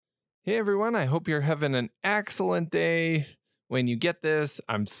Hey everyone, I hope you're having an excellent day. When you get this,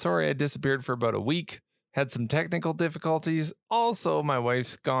 I'm sorry I disappeared for about a week. Had some technical difficulties. Also, my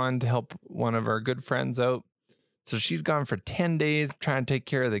wife's gone to help one of our good friends out. So she's gone for 10 days trying to take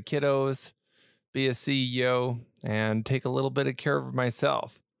care of the kiddos, be a CEO, and take a little bit of care of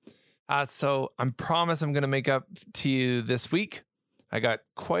myself. So I promise I'm going to make up to you this week. I got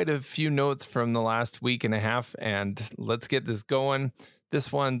quite a few notes from the last week and a half, and let's get this going. This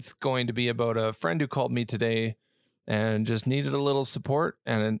one's going to be about a friend who called me today and just needed a little support.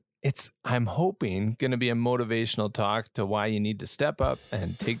 And I'm hoping, going to be a motivational talk to why you need to step up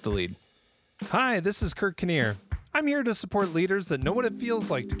and take the lead. Hi, this is Kurt Kinnear. I'm here to support leaders that know what it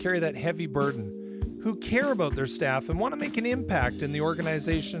feels like to carry that heavy burden, who care about their staff and want to make an impact in the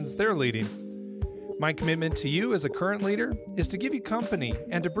organizations they're leading. My commitment to you as a current leader is to give you company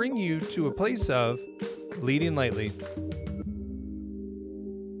and to bring you to a place of leading lightly.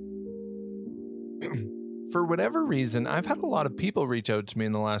 For whatever reason, I've had a lot of people reach out to me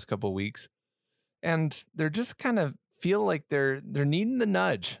in the last couple of weeks, and they're just kind of feel like they're needing the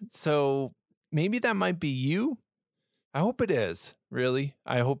nudge. So maybe that might be you. I hope it is, really.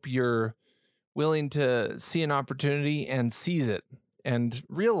 I hope you're willing to see an opportunity and seize it and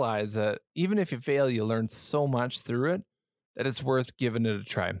realize that even if you fail, you learn so much through it that it's worth giving it a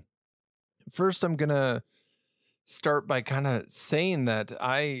try. First, I'm going to start by kind of saying that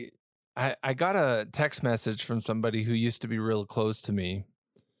I got a text message from somebody who used to be real close to me,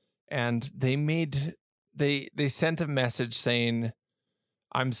 and they sent a message saying,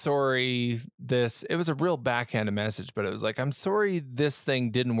 I'm sorry it was a real backhanded message, but it was like, I'm sorry this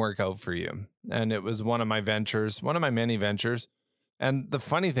thing didn't work out for you. And it was one of my many ventures. And the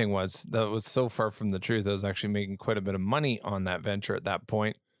funny thing was that was so far from the truth. I was actually making quite a bit of money on that venture at that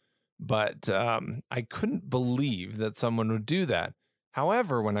point. But I couldn't believe that someone would do that.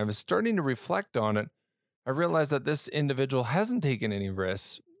 However, when I was starting to reflect on it, I realized that this individual hasn't taken any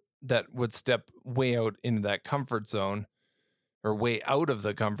risks that would step way out into that comfort zone or way out of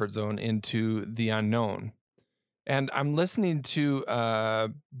the comfort zone into the unknown. And I'm listening to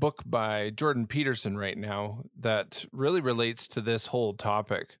a book by Jordan Peterson right now that really relates to this whole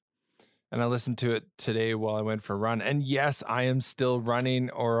topic. And I listened to it today while I went for a run. And yes, I am still running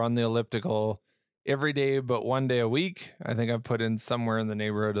or on the elliptical every day, but one day a week. I think I've put in somewhere in the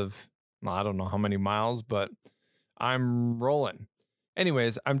neighborhood of, I don't know how many miles, but I'm rolling.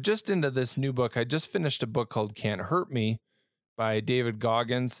 Anyways, I'm just into this new book. I just finished a book called Can't Hurt Me by David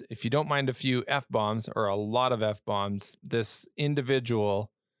Goggins. If you don't mind a few F-bombs or a lot of F-bombs, this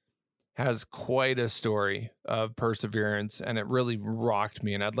individual has quite a story of perseverance, and it really rocked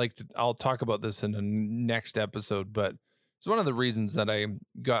me. And I'll talk about this in the next episode, but it's one of the reasons that I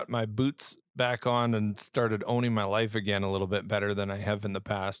got my boots back on and started owning my life again a little bit better than I have in the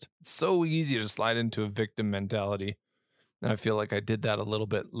past. It's so easy to slide into a victim mentality. And I feel like I did that a little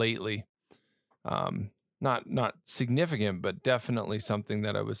bit lately. Not significant, but definitely something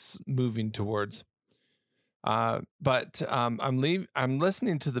that I was moving towards. I'm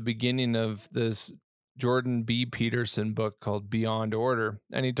listening to the beginning of this Jordan B. Peterson book called Beyond Order,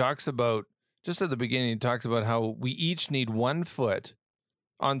 and he talks about, just at the beginning, he talks about how we each need 1 foot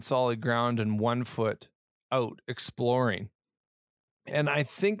on solid ground and 1 foot out exploring. And I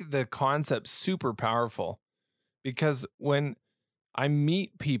think the concept's super powerful because when I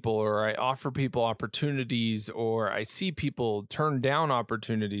meet people or I offer people opportunities or I see people turn down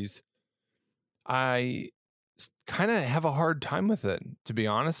opportunities, I kind of have a hard time with it, to be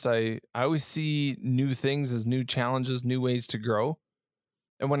honest. I always see new things as new challenges, new ways to grow.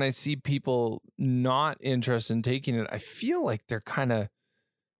 And when I see people not interested in taking it, I feel like they're kind of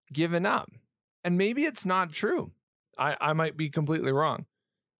giving up. And maybe it's not true. I might be completely wrong.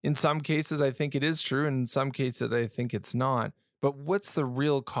 In some cases, I think it is true. And in some cases, I think it's not. But what's the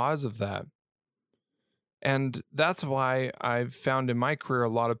real cause of that? And that's why I've found in my career, a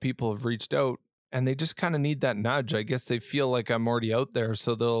lot of people have reached out and they just kind of need that nudge. I guess they feel like I'm already out there,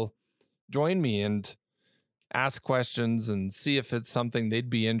 so they'll join me and ask questions and see if it's something they'd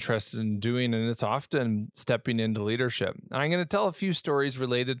be interested in doing. And it's often stepping into leadership. And I'm going to tell a few stories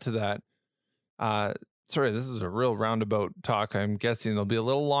related to that. Sorry, this is a real roundabout talk. I'm guessing it'll be a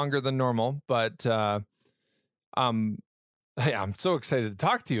little longer than normal, but yeah, I'm so excited to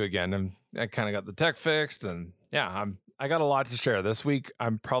talk to you again. I kind of got the tech fixed, and yeah, I got a lot to share this week.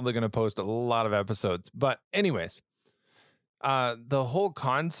 I'm probably going to post a lot of episodes, but anyways, the whole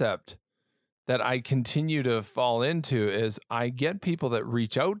concept that I continue to fall into is I get people that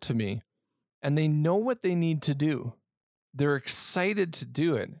reach out to me and they know what they need to do. They're excited to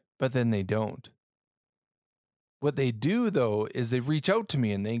do it, but then they don't. What they do, though, is they reach out to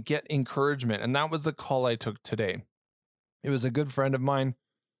me and they get encouragement. And that was the call I took today. It was a good friend of mine,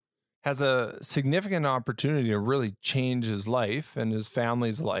 has a significant opportunity to really change his life and his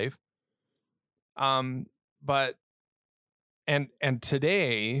family's life. But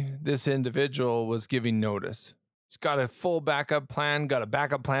today, this individual was giving notice. He's got a full backup plan, got a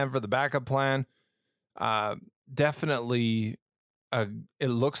backup plan for the backup plan. Definitely, it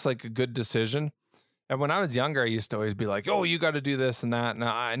looks like a good decision. And when I was younger, I used to always be like, oh, you got to do this and that.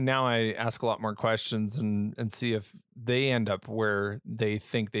 Now I ask a lot more questions and see if they end up where they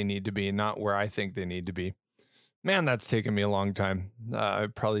think they need to be, not where I think they need to be. Man, that's taken me a long time. I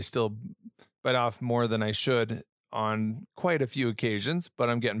probably still bite off more than I should on quite a few occasions, but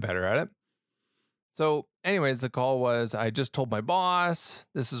I'm getting better at it. So anyways, the call was, I just told my boss,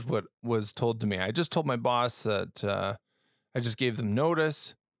 this is what was told to me. I just told my boss that I just gave them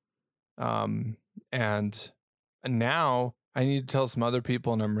notice. And now I need to tell some other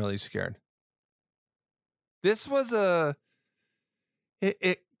people, and I'm really scared. This was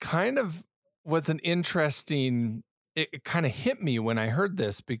it kind of was an interesting, it kind of hit me when I heard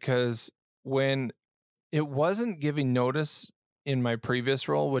this, because when it wasn't giving notice in my previous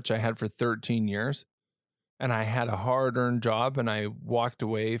role, which I had for 13 years, and I had a hard-earned job, and I walked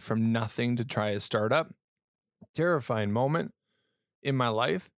away from nothing to try a startup. Terrifying moment in my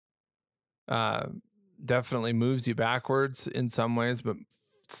life. Definitely moves you backwards in some ways, but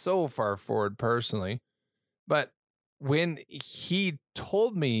so far forward personally. But when he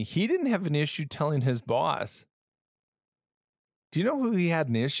told me, he didn't have an issue telling his boss. Do you know who he had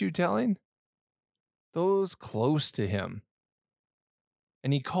an issue telling? Those close to him.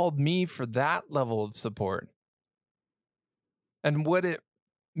 And he called me for that level of support. And what it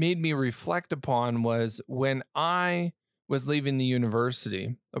made me reflect upon was, when I was leaving the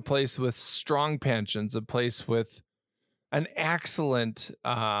university, a place with strong pensions, a place with an excellent,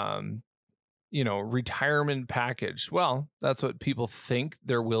 retirement package. Well, that's what people think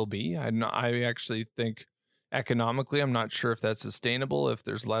there will be. I actually think economically, I'm not sure if that's sustainable, if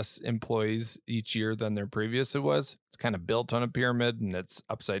there's less employees each year than there previously was. It's kind of built on a pyramid and it's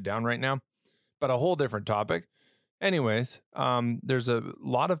upside down right now, but a whole different topic. Anyways, there's a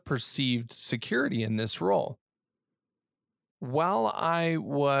lot of perceived security in this role. While I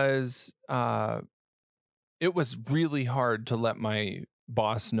was, it was really hard to let my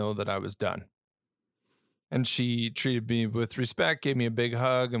boss know that I was done. And she treated me with respect, gave me a big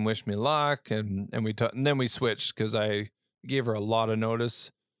hug and wished me luck. And then we switched, because I gave her a lot of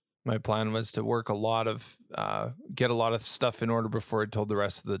notice. My plan was to work get a lot of stuff in order before I told the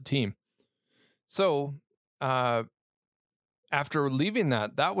rest of the team. So, after leaving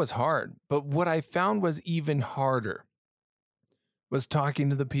that was hard. But what I found was even harder was talking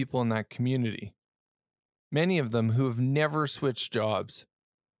to the people in that community. Many of them who have never switched jobs,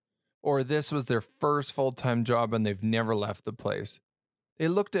 or this was their first full-time job and they've never left the place. They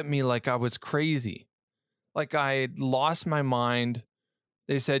looked at me like I was crazy, like I had lost my mind.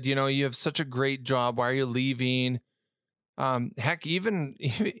 They said, you have such a great job. Why are you leaving? Heck,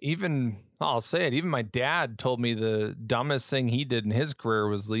 even I'll say it, even my dad told me the dumbest thing he did in his career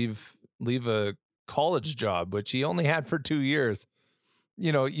was leave a college job, which he only had for 2 years.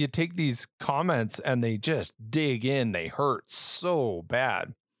 You take these comments and they just dig in. They hurt so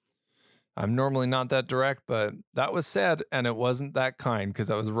bad. I'm normally not that direct, but that was said, and it wasn't that kind, because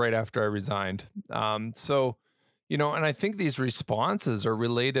that was right after I resigned. And I think these responses are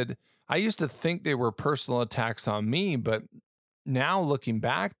related. I used to think they were personal attacks on me, but now looking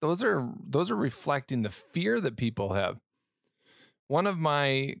back, those are reflecting the fear that people have. One of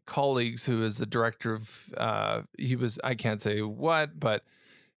my colleagues, who is the director of, I can't say what, but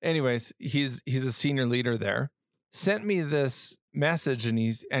anyways, he's a senior leader there, sent me this message,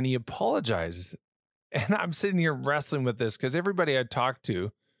 and he apologized. And I'm sitting here wrestling with this, because everybody I talked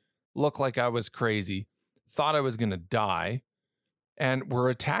to looked like I was crazy, thought I was going to die, and were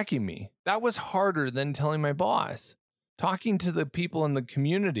attacking me. That was harder than telling my boss. Talking to the people in the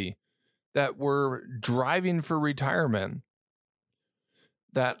community that were driving for retirement,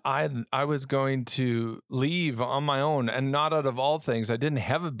 that I was going to leave on my own, and not out of all things. I didn't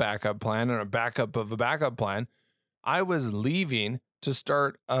have a backup plan and a backup of a backup plan. I was leaving to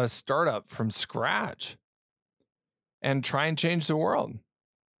start a startup from scratch and try and change the world,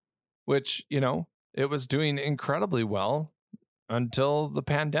 which, it was doing incredibly well until the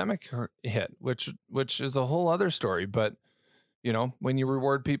pandemic hit, which is a whole other story. But when you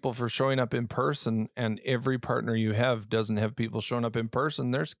reward people for showing up in person, and every partner you have doesn't have people showing up in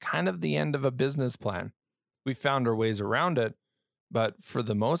person, there's kind of the end of a business plan. We found our ways around it, but for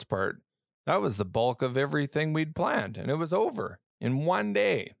the most part, That was the bulk of everything we'd planned, and it was over in one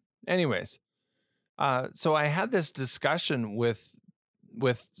day. Anyways, so I had this discussion with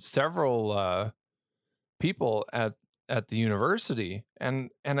several people at the university,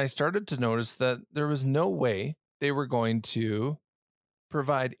 and I started to notice that there was no way they were going to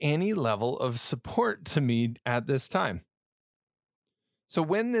provide any level of support to me at this time. So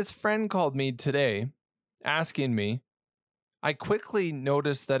when this friend called me today asking me, I quickly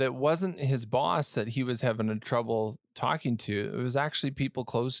noticed that it wasn't his boss that he was having trouble talking to. It was actually people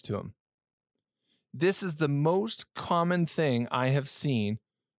close to him. This is the most common thing I have seen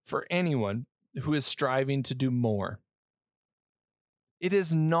for anyone who is striving to do more. It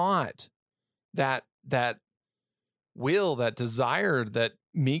is not that will, that desire that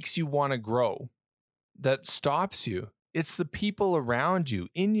makes you want to grow, that stops you. It's the people around you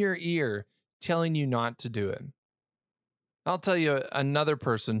in your ear telling you not to do it. I'll tell you another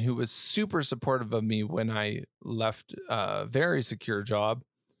person who was super supportive of me when I left a very secure job.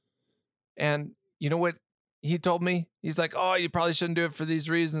 And you know what he told me? He's like, oh, you probably shouldn't do it for these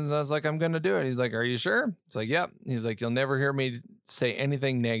reasons. And I was like, I'm going to do it. He's like, are you sure? It's like, yep. He was like, you'll never hear me say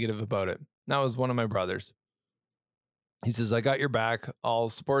anything negative about it. That was one of my brothers. He says, I got your back. I'll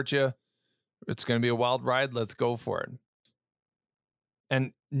support you. It's going to be a wild ride. Let's go for it.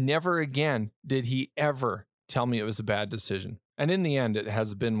 And never again did he ever tell me it was a bad decision. And in the end, it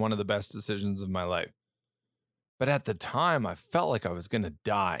has been one of the best decisions of my life. But at the time, I felt like I was going to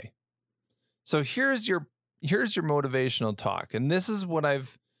die. So here's your motivational talk. And this is what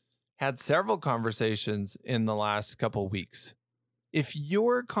I've had several conversations in the last couple of weeks. If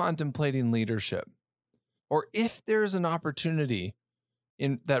you're contemplating leadership, or if there's an opportunity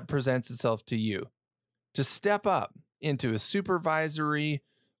that presents itself to you to step up into a supervisory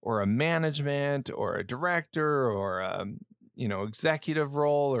or a management or a director or a executive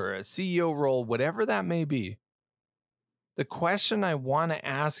role or a CEO role, whatever that may be, the question I want to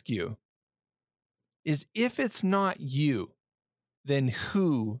ask you is, if it's not you, then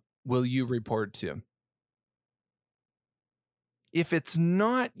who will you report to? If it's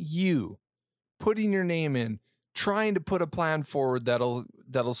not you putting your name in, trying to put a plan forward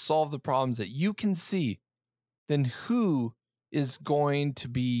that'll solve the problems that you can see, then who is going to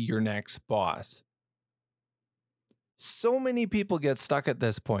be your next boss? So many people get stuck at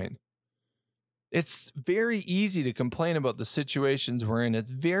this point. It's very easy to complain about the situations we're in.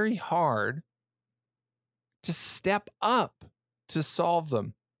 It's very hard to step up to solve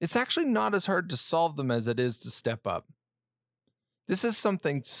them. It's actually not as hard to solve them as it is to step up. This is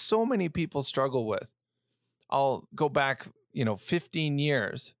something so many people struggle with. I'll go back, 15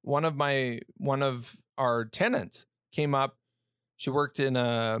 years. One of our tenants came up. She worked in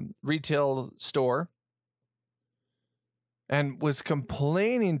a retail store and was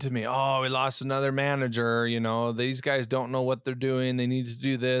complaining to me, oh, we lost another manager. These guys don't know what they're doing. They need to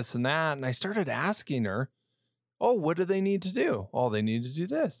do this and that. And I started asking her, oh, what do they need to do? Oh, they need to do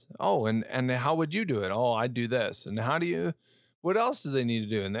this. Oh, and how would you do it? Oh, I do this. And what else do they need to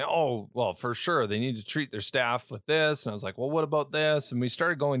do? And well, for sure, they need to treat their staff with this. And I was like, well, what about this? And we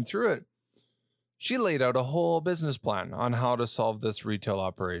started going through it. She laid out a whole business plan on how to solve this retail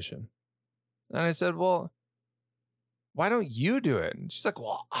operation. And I said, well, why don't you do it? And she's like,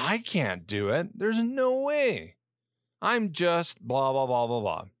 well, I can't do it. There's no way. I'm just blah, blah, blah, blah,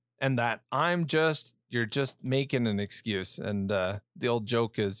 blah. And that you're just making an excuse. And the old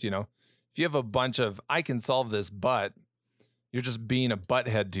joke is, if you have a bunch of, I can solve this, but you're just being a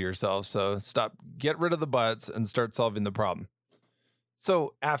butthead to yourself. So get rid of the buts and start solving the problem.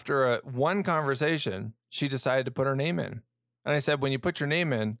 So after one conversation, she decided to put her name in. And I said, when you put your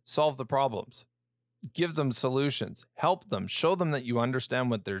name in, solve the problems, give them solutions, help them, show them that you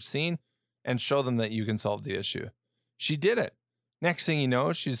understand what they're seeing, and show them that you can solve the issue. She did it. Next thing you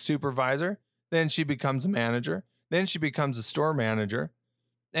know, she's a supervisor. Then she becomes a manager. Then she becomes a store manager.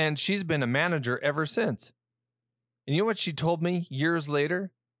 And she's been a manager ever since. And you know what she told me years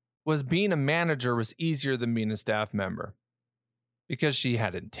later? Was being a manager was easier than being a staff member. Because she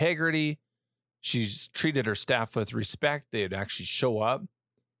had integrity. She's treated her staff with respect. They'd actually show up.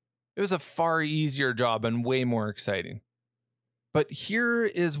 It was a far easier job and way more exciting. But here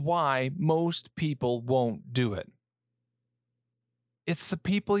is why most people won't do it. It's the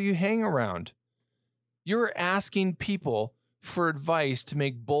people you hang around. You're asking people for advice to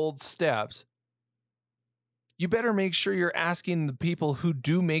make bold steps. You better make sure you're asking the people who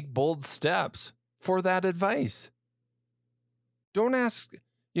do make bold steps for that advice. Don't ask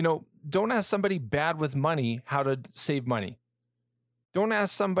somebody bad with money how to save money. Don't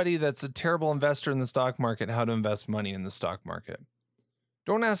ask somebody that's a terrible investor in the stock market how to invest money in the stock market.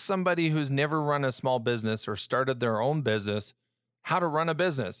 Don't ask somebody who's never run a small business or started their own business how to run a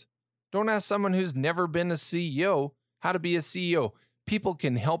business. Don't ask someone who's never been a CEO how to be a CEO. People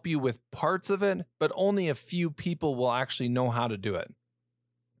can help you with parts of it, but only a few people will actually know how to do it.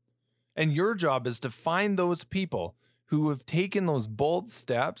 And your job is to find those people who have taken those bold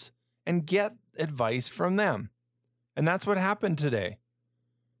steps and get advice from them. And that's what happened today.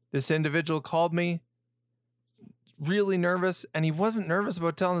 This individual called me really nervous, and he wasn't nervous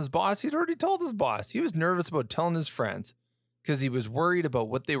about telling his boss. He'd already told his boss. He was nervous about telling his friends because he was worried about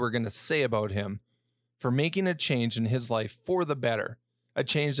what they were going to say about him for making a change in his life for the better, a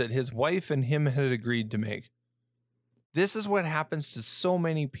change that his wife and him had agreed to make. This is what happens to so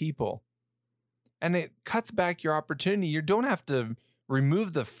many people, and it cuts back your opportunity. You don't have to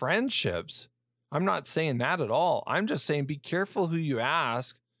remove the friendships. I'm not saying that at all. I'm just saying be careful who you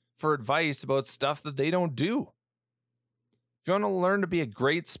ask for advice about stuff that they don't do. If you want to learn to be a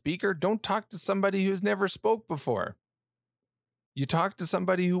great speaker, don't talk to somebody who's never spoke before. You talk to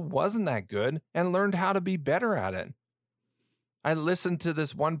somebody who wasn't that good and learned how to be better at it. I listened to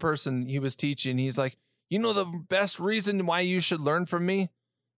this one person he was teaching. He's like, you know the best reason why you should learn from me?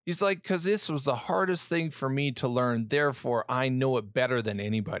 He's like, because this was the hardest thing for me to learn. Therefore, I know it better than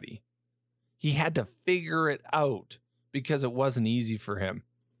anybody. He had to figure it out because it wasn't easy for him.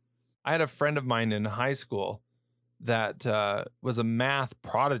 I had a friend of mine in high school that was a math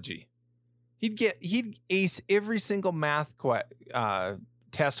prodigy. He'd ace every single math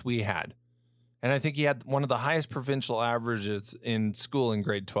test we had. And I think he had one of the highest provincial averages in school in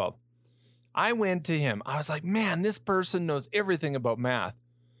grade 12. I went to him. I was like, man, this person knows everything about math.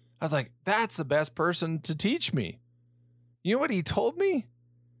 I was like, that's the best person to teach me. You know what he told me?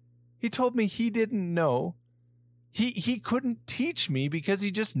 He told me he didn't know. He couldn't teach me because he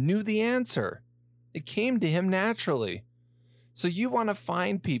just knew the answer. It came to him naturally. So you want to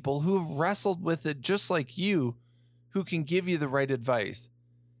find people who have wrestled with it just like you, who can give you the right advice.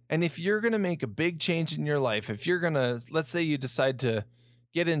 And if you're going to make a big change in your life, if you're going to, let's say you decide to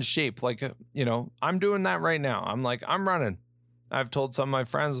get in shape, like, I'm doing that right now. I'm running. I've told some of my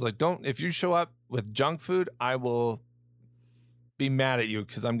friends, like, if you show up with junk food, I will be mad at you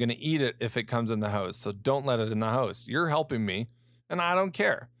because I'm going to eat it if it comes in the house. So don't let it in the house. You're helping me and I don't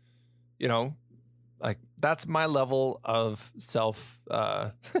care. Like that's my level of self.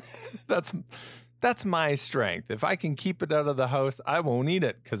 That's my strength. If I can keep it out of the house, I won't eat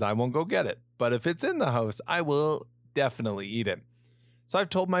it because I won't go get it. But if it's in the house, I will definitely eat it. So I've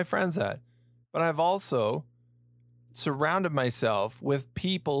told my friends that. But I've also surrounded myself with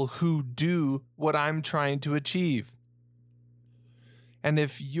people who do what I'm trying to achieve. And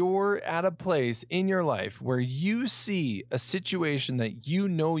if you're at a place in your life where you see a situation that you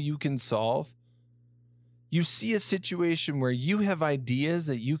know you can solve, you see a situation where you have ideas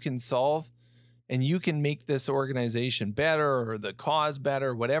that you can solve and you can make this organization better or the cause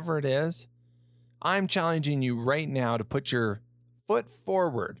better, whatever it is, I'm challenging you right now to put your foot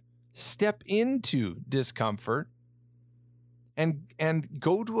forward, step into discomfort, and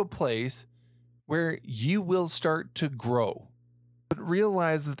go to a place where you will start to grow. But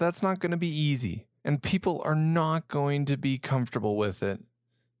realize that that's not going to be easy, and people are not going to be comfortable with it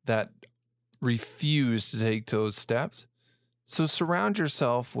that refuse to take those steps. So surround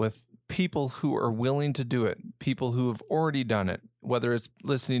yourself with people who are willing to do it, people who have already done it, whether it's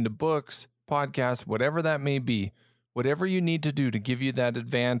listening to books, podcasts, whatever that may be, whatever you need to do to give you that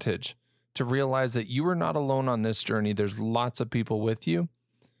advantage, to realize that you are not alone on this journey. There's lots of people with you.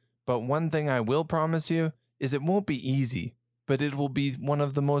 But one thing I will promise you is it won't be easy, but it will be one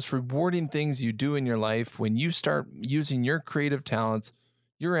of the most rewarding things you do in your life when you start using your creative talents,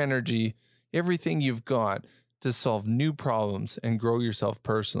 your energy, everything you've got to solve new problems and grow yourself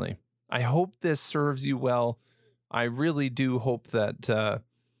personally. I hope this serves you well. I really do hope that a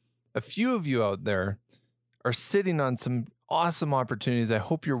few of you out there are sitting on some awesome opportunities. I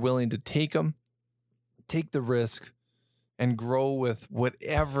hope you're willing to take them, take the risk, and grow with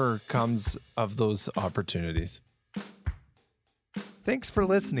whatever comes of those opportunities. Thanks for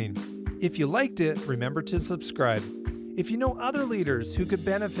listening. If you liked it, remember to subscribe. If you know other leaders who could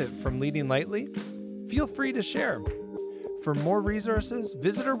benefit from leading lightly, feel free to share. For more resources,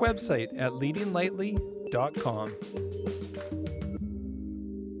 visit our website at leadinglightly.com.